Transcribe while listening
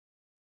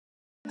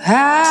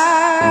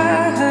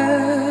I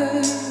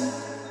heard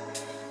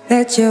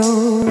that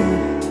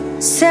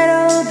you're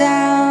settled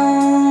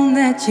down,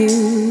 that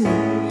you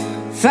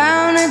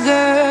found a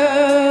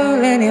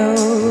girl and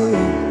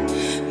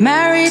you're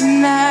married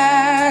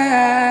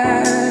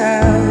now.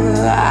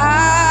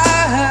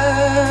 I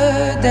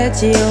heard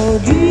that your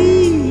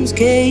dreams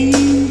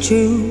came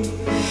true.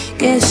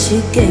 Guess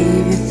she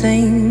gave you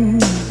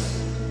things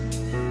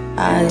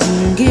I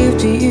didn't give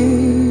to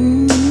you.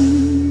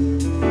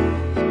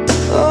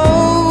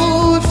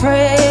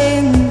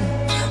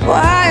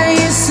 Why are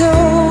you so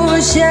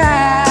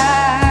shy?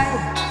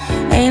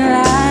 Ain't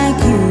like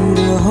you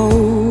to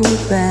hold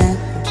back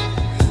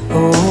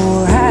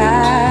or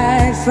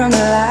hide from the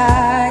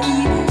light.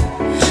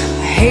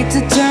 I hate to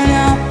turn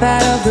up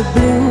out of the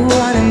blue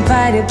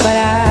uninvited, but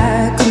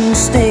I couldn't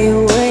stay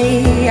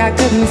away, I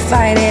couldn't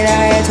fight it.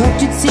 I had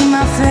hoped you'd see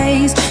my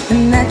face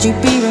and that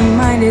you'd be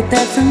reminded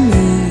that for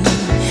me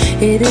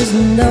it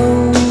isn't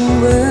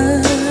over.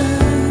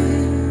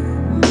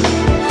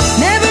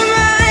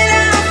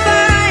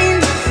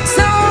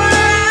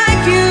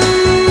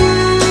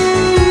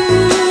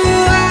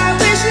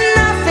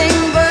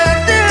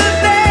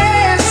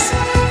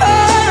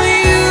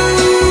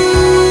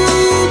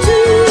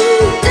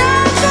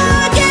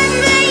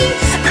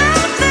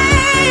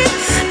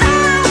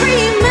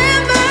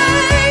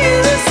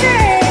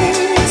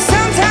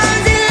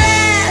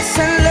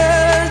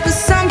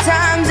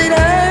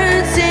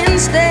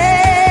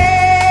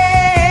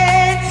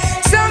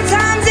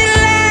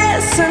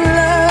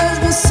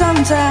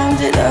 Sometimes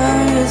it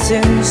hurts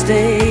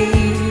instead.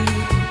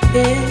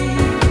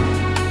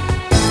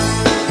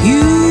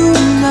 You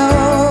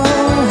know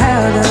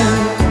how the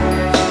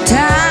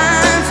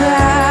time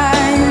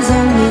flies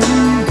on me.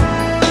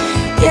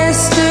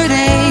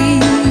 Yesterday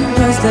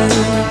was the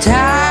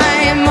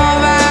time of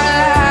our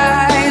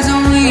lives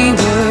when we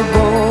were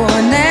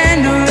born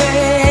and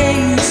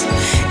raised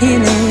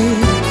in a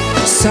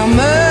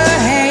summer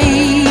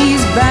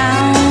haze,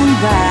 bound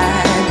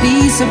by the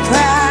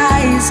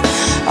surprise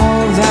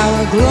of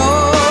our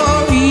glory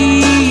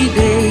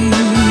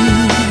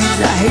days.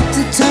 I hate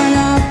to turn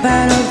up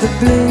out of the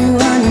blue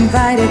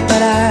uninvited,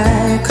 but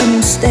I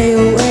couldn't stay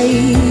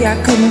away, I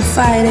couldn't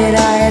fight it.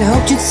 I had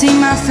hoped you'd see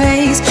my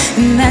face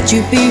and that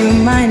you'd be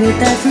reminded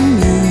that for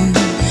me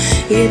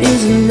it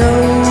isn't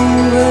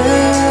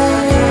over.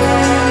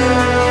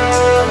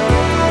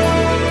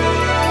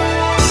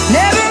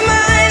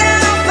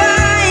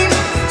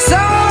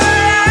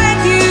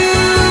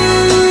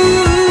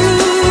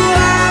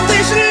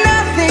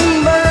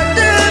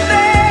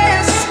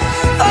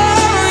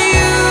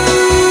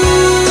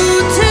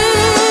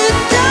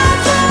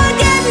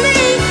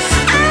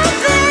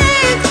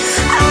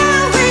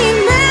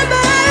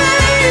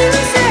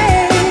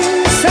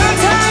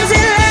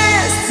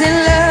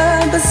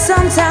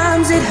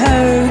 Sometimes it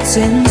hurts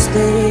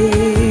instead.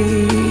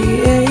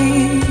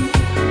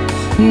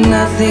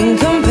 Nothing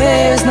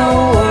compares,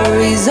 no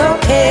worries or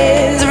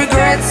cares.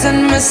 Regrets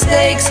and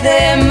mistakes,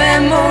 their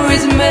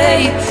memories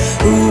made.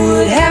 Who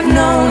would have known?